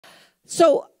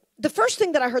So the first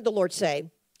thing that I heard the Lord say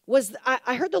was,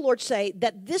 I heard the Lord say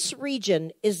that this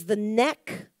region is the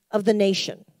neck of the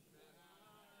nation.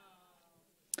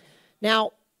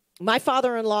 Now, my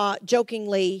father-in-law,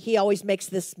 jokingly, he always makes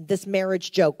this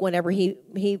marriage joke whenever he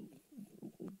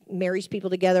marries people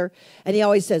together. And he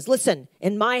always says, listen,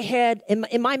 in my head,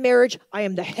 in my marriage, I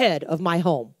am the head of my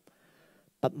home.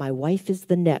 But my wife is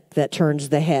the neck that turns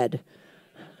the head.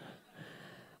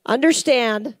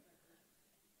 Understand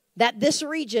that this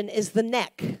region is the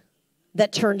neck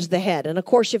that turns the head. And of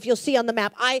course, if you'll see on the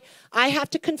map, I have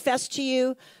to confess to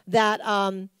you that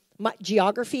my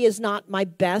geography is not my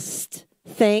best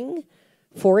thing.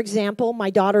 For example, my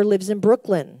daughter lives in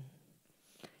Brooklyn.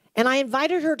 And I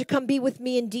invited her to come be with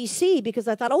me in D.C. because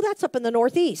I thought, oh, that's up in the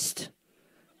Northeast.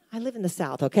 I live in the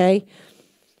South, okay?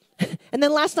 And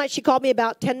then last night she called me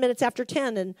about 10 minutes after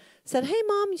 10 and said, hey,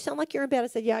 Mom, you sound like you're in bed. I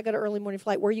said, yeah, I got an early morning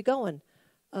flight. Where are you going?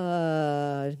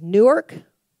 Newark?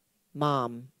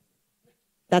 Mom.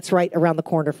 That's right around the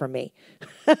corner from me.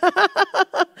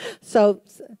 So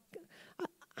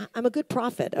I'm a good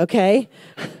prophet, okay?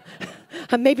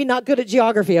 I'm maybe not good at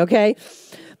geography, okay?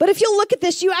 But if you look at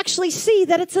this, you actually see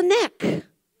that it's a neck.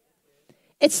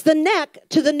 It's the neck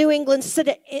to the New England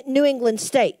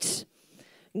states.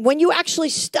 When you actually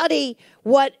study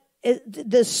what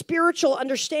the spiritual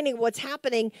understanding of what's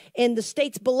happening in the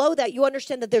states below that, you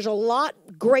understand that there's a lot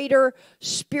greater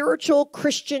spiritual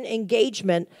Christian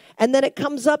engagement. And then it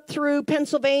comes up through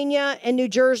Pennsylvania and New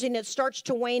Jersey, and it starts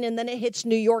to wane, and then it hits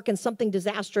New York, and something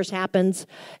disastrous happens.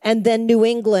 And then New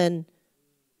England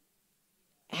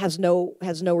has no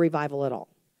revival at all.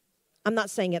 I'm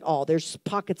not saying at all. There's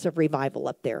pockets of revival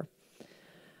up there.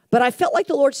 But I felt like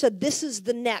the Lord said, this is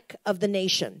the neck of the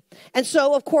nation. And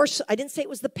so, of course, I didn't say it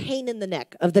was the pain in the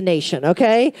neck of the nation,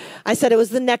 okay? I said it was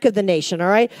the neck of the nation, all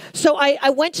right? So I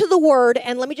went to the Word,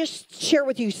 and let me just share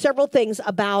with you several things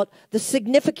about the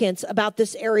significance about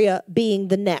this area being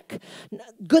the neck.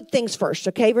 Good things first,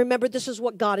 okay? Remember, this is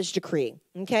what God is decreeing,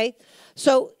 okay?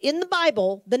 So in the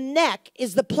Bible, the neck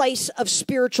is the place of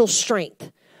spiritual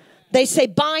strength. They say,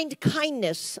 bind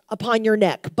kindness upon your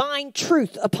neck. Bind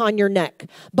truth upon your neck.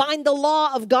 Bind the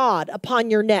law of God upon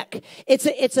your neck. It's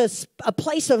a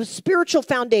place of spiritual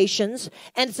foundations,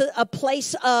 and it's a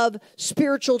place of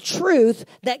spiritual truth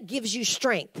that gives you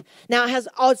strength. Now,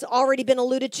 it's already been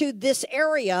alluded to, this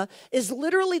area is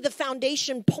literally the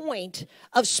foundation point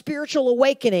of spiritual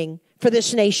awakening for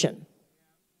this nation.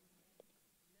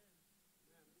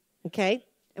 Okay?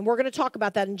 And we're going to talk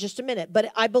about that in just a minute. But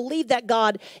I believe that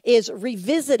God is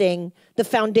revisiting the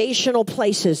foundational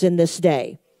places in this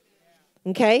day.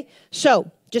 Okay?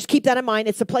 So just keep that in mind.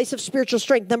 It's a place of spiritual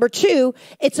strength. Number two,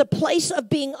 it's a place of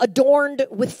being adorned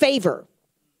with favor.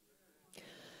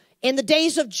 In the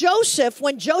days of Joseph,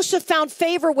 when Joseph found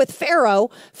favor with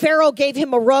Pharaoh, Pharaoh gave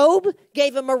him a robe,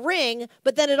 gave him a ring,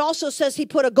 but then it also says he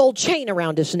put a gold chain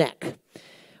around his neck.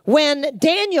 When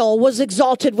Daniel was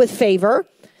exalted with favor,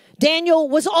 Daniel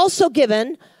was also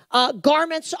given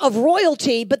garments of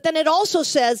royalty, but then it also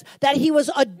says that he was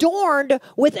adorned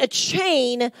with a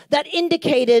chain that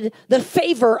indicated the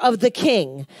favor of the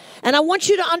king. And I want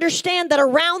you to understand that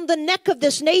around the neck of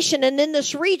this nation and in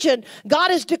this region,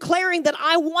 God is declaring that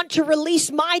I want to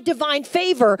release my divine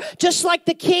favor, just like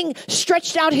the king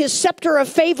stretched out his scepter of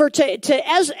favor to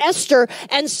Esther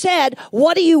and said,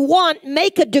 what do you want?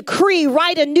 Make a decree,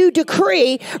 write a new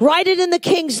decree, write it in the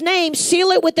king's name, seal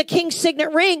it with the king's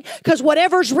signet ring, because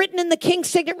whatever's written in the king's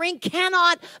signet ring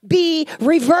cannot be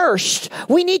reversed.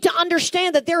 We need to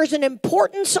understand that there is an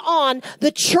importance on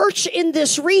the church in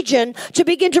this region to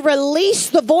begin to release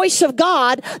the voice of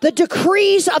God, the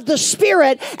decrees of the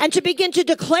Spirit, and to begin to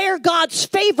declare God's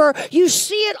favor. You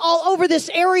see it all over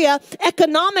this area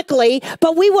economically,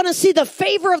 but we want to see the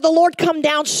favor of the Lord come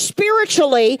down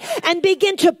spiritually and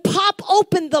begin to pop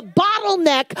open the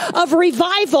bottleneck of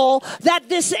revival that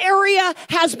this area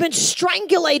has been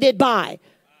strangulated by.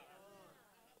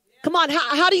 Come on,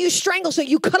 how do you strangle? So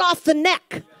you cut off the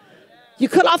neck. You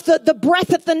cut off the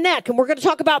breath at the neck. And we're going to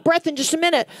talk about breath in just a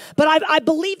minute. But I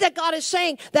believe that God is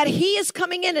saying that he is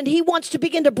coming in and he wants to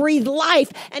begin to breathe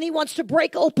life. And he wants to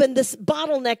break open this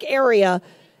bottleneck area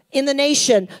in the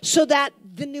nation so that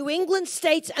the New England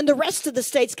states and the rest of the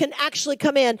states can actually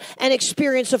come in and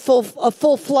experience a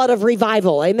full flood of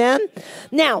revival. Amen?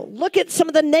 Now, look at some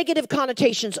of the negative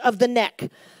connotations of the neck.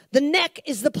 The neck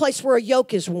is the place where a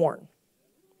yoke is worn.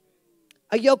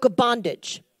 A yoke of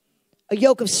bondage, a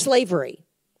yoke of slavery.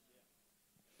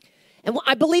 And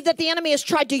I believe that the enemy has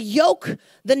tried to yoke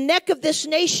the neck of this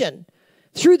nation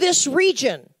through this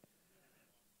region.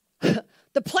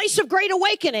 The place of great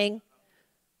awakening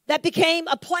that became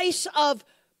a place of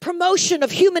promotion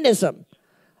of humanism,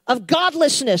 of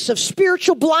godlessness, of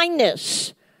spiritual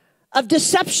blindness, of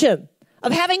deception,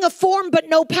 of having a form but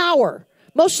no power.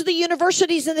 Most of the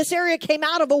universities in this area came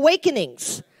out of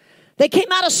awakenings. They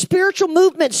came out of spiritual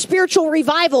movements, spiritual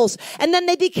revivals, and then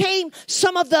they became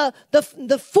some of the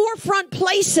forefront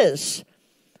places.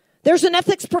 There's an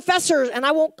ethics professor, and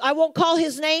I won't call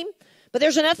his name, but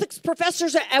there's an ethics professor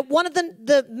at one of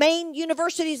the main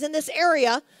universities in this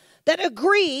area that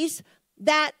agrees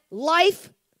that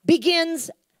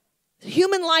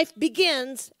human life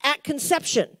begins at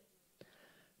conception.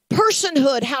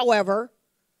 Personhood, however,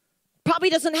 probably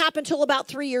doesn't happen till about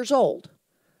 3 years old.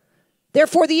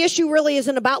 Therefore, the issue really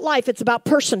isn't about life, it's about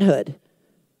personhood.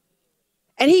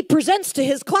 And he presents to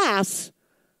his class,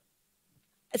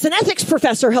 it's an ethics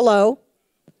professor, hello,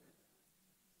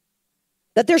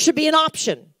 that there should be an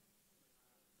option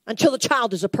until the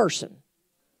child is a person.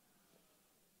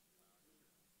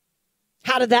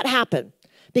 How did that happen?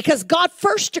 Because God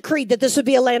first decreed that this would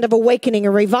be a land of awakening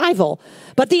and revival.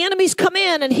 But the enemy's come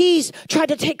in and he's tried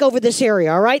to take over this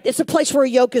area, all right? It's a place where a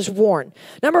yoke is worn.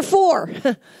 Number 4,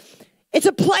 it's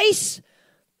a place,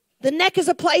 the neck is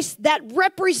a place that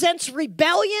represents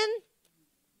rebellion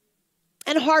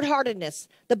and hard-heartedness.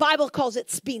 The Bible calls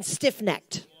it being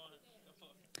stiff-necked.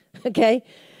 Okay?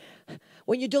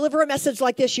 When you deliver a message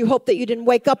like this, you hope that you didn't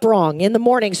wake up wrong in the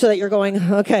morning so that you're going,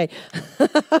 okay.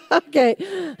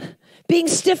 Okay. Being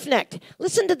stiff-necked.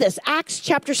 Listen to this. Acts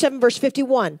chapter 7, verse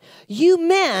 51. You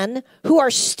men who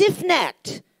are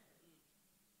stiff-necked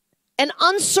and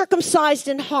uncircumcised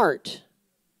in heart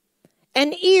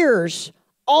and ears,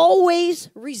 always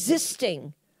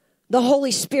resisting the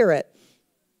Holy Spirit,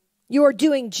 you are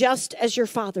doing just as your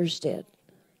fathers did.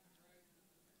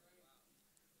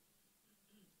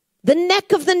 The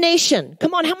neck of the nation.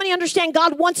 Come on, how many understand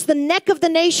God wants the neck of the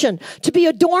nation to be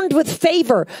adorned with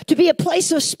favor, to be a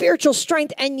place of spiritual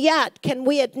strength, and yet, can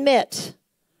we admit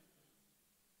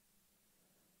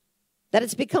that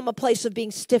it's become a place of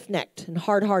being stiff-necked and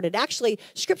hard-hearted? Actually,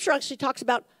 Scripture actually talks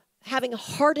about having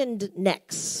hardened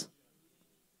necks.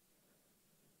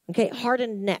 Okay,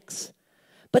 hardened necks.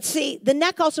 But see, the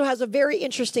neck also has a very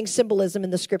interesting symbolism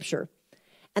in the Scripture.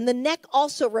 And the neck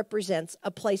also represents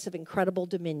a place of incredible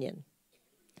dominion.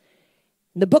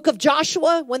 In the book of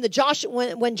Joshua, when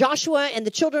Joshua and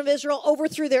the children of Israel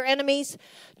overthrew their enemies,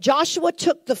 Joshua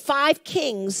took the 5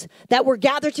 kings that were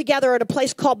gathered together at a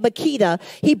place called Makkedah.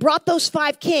 He brought those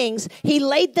 5 kings, he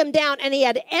laid them down, and he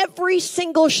had every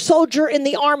single soldier in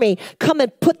the army come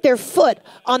and put their foot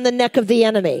on the neck of the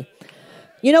enemy.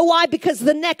 You know why? Because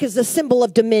the neck is a symbol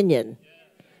of dominion.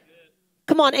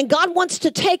 Come on, and God wants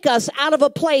to take us out of a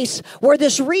place where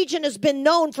this region has been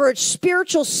known for its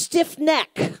spiritual stiff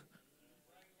neck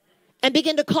and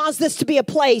begin to cause this to be a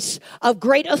place of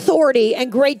great authority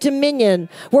and great dominion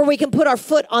where we can put our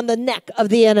foot on the neck of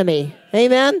the enemy.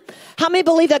 Amen? How many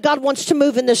believe that God wants to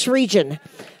move in this region?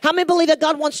 How many believe that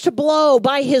God wants to blow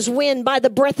by his wind, by the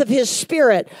breath of his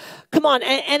spirit? Come on,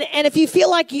 and if you feel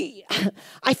like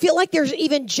I feel like there's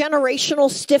even generational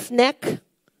stiff neck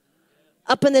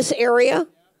up in this area.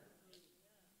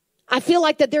 I feel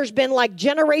like that there's been like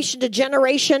generation to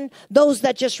generation, those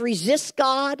that just resist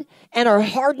God and are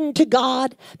hardened to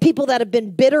God, people that have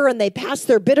been bitter and they pass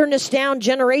their bitterness down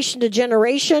generation to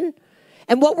generation.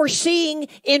 And what we're seeing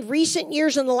in recent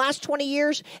years, in the last 20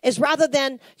 years, is rather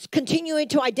than continuing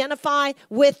to identify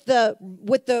with the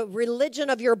religion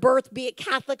of your birth, be it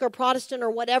Catholic or Protestant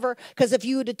or whatever, because if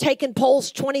you would have taken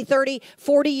polls 20, 30,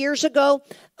 40 years ago,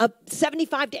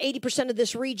 75 to 80% of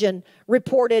this region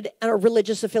reported a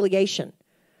religious affiliation.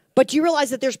 But do you realize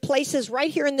that there's places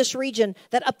right here in this region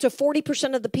that up to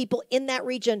 40% of the people in that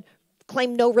region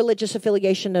claim no religious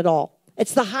affiliation at all?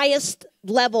 It's the highest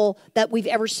level that we've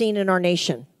ever seen in our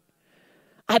nation.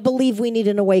 I believe we need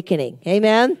an awakening.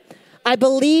 Amen? I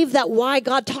believe that why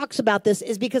God talks about this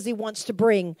is because he wants to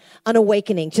bring an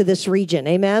awakening to this region.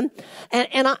 Amen?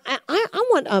 And I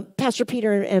want Pastor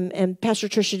Peter and Pastor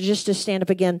Tricia just to stand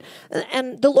up again.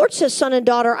 And the Lord says, son and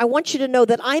daughter, I want you to know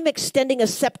that I'm extending a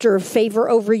scepter of favor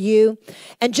over you.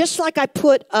 And just like I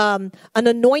put an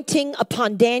anointing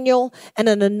upon Daniel and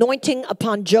an anointing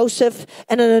upon Joseph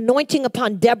and an anointing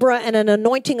upon Deborah and an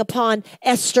anointing upon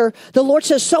Esther, the Lord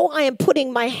says, so I am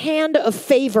putting my hand of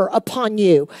favor upon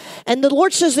you. And the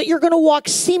Lord says that you're going to walk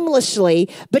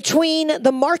seamlessly between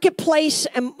the marketplace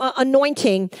and,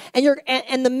 anointing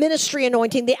and the ministry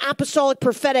anointing, the apostolic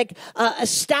prophetic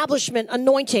establishment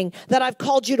anointing that I've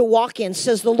called you to walk in,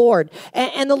 says the Lord.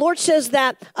 And the Lord says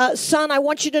that, son, I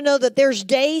want you to know that there's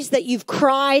days that you've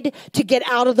cried to get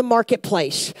out of the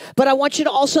marketplace. But I want you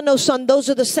to also know, son, those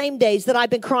are the same days that I've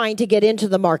been crying to get into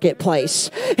the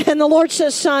marketplace. And the Lord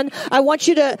says, son, I want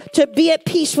you to be at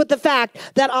peace with the fact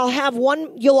that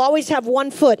you'll always have one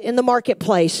foot in the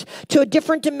marketplace to a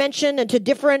different dimension and to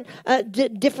different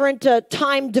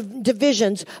time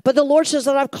divisions. But the Lord says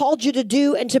that I've called you to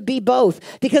do and to be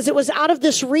both, because it was out of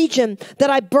this region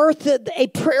that I birthed a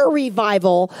prayer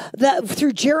revival that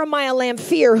through Jeremiah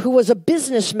Lamphere, who was a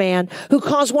businessman who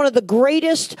caused one of the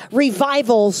greatest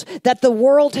revivals that the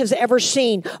world has ever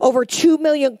seen. Over 2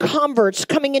 million converts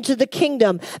coming into the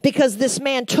kingdom because this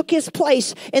man took his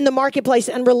place in the marketplace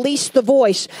and released the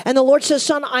voice. And the Lord says,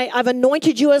 son, I've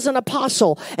anointed you as an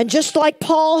apostle. And just like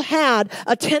Paul had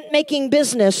a tent-making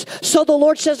business, so the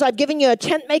Lord says, I've given you a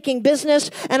tent-making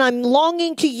business, and I'm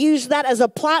longing to use that as a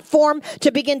platform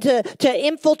to begin to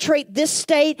infiltrate this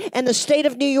state and the state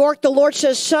of New York. The Lord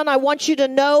says, son, I want you to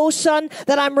know, son,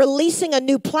 that I'm releasing a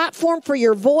new platform for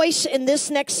your voice in this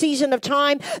next season of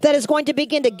time that is going to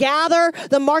begin to gather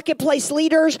the marketplace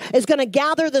leaders, is going to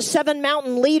gather the 7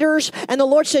 mountain leaders. And the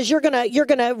Lord says, you're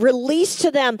going to release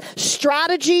to them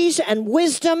strategies and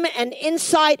wisdom and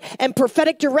insight and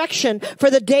prophetic direction for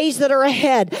the days that are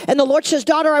ahead. And the Lord says,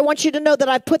 daughter, I want you to know that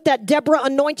I put that Deborah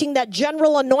anointing, that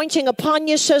general anointing upon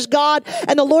you, says God.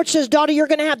 And the Lord says, daughter, you're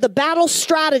going to have the battle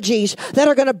strategies that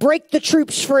are going to break the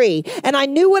troops free. And I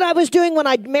knew what I was doing when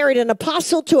I married an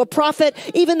apostle to a prophet,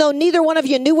 even though neither one of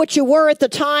you knew what you were at the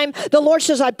time. The Lord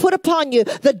says, I put upon you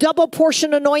the double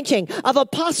portion anointing of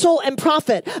apostle and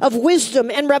prophet, of wisdom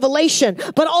and revelation,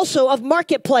 but also of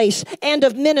marketplace and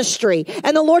of ministry.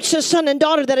 And the Lord says, son and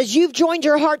daughter, that as you've joined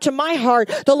your heart to my heart,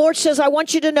 the Lord says, I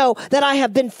want you to know that I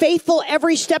have been faithful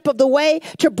every step of the way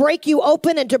to break you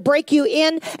open and to break you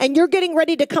in. And you're getting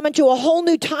ready to come into a whole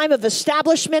new time of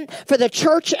establishment for the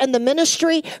church and the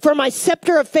ministry, for my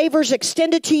scepter of favors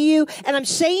extended to you. And I'm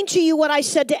saying to you what I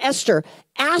said to Esther: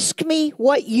 ask me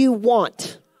what you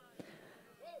want.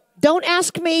 Don't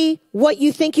ask me what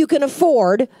you think you can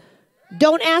afford.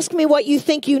 Don't ask me what you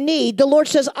think you need. The Lord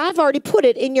says, I've already put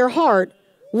it in your heart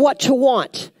what to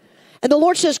want. And the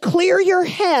Lord says, clear your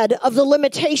head of the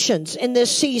limitations in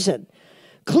this season.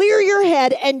 Clear your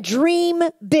head and dream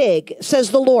big, says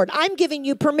the Lord. I'm giving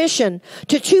you permission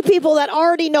to 2 people that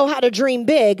already know how to dream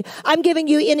big. I'm giving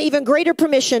you an even greater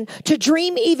permission to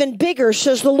dream even bigger,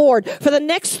 says the Lord. For the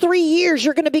next 3 years,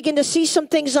 you're going to begin to see some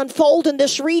things unfold in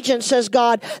this region, says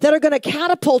God, that are going to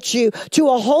catapult you to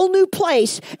a whole new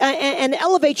place and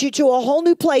elevate you to a whole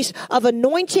new place of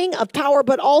anointing, of power,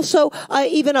 but also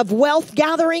even of wealth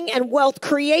gathering and wealth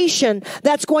creation.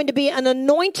 That's going to be an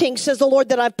anointing, says the Lord,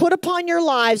 that I've put upon your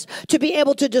lives to be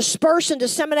able to disperse and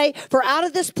disseminate. For out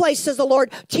of this place, says the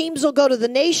Lord, teams will go to the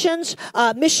nations,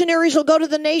 missionaries will go to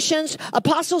the nations,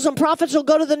 apostles and prophets will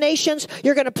go to the nations.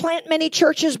 You're going to plant many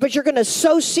churches, but you're going to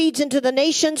sow seeds into the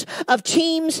nations of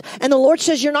teams. And the Lord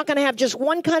says you're not going to have just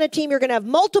one kind of team. You're going to have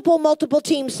multiple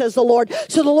teams, says the Lord.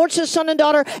 So the Lord says, son and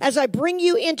daughter, as I bring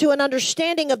you into an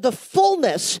understanding of the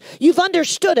fullness, you've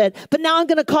understood it, but now I'm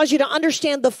going to cause you to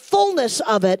understand the fullness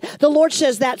of it. The Lord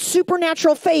says that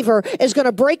supernatural favor is going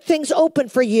to break things open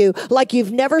for you like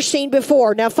you've never seen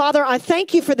before. Now, Father, I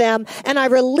thank you for them, and I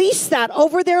release that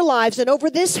over their lives and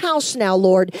over this house now,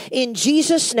 Lord, in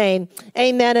Jesus' name.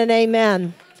 Amen and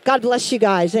amen. God bless you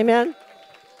guys. Amen.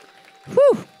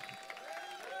 Whew.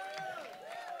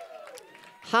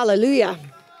 Hallelujah.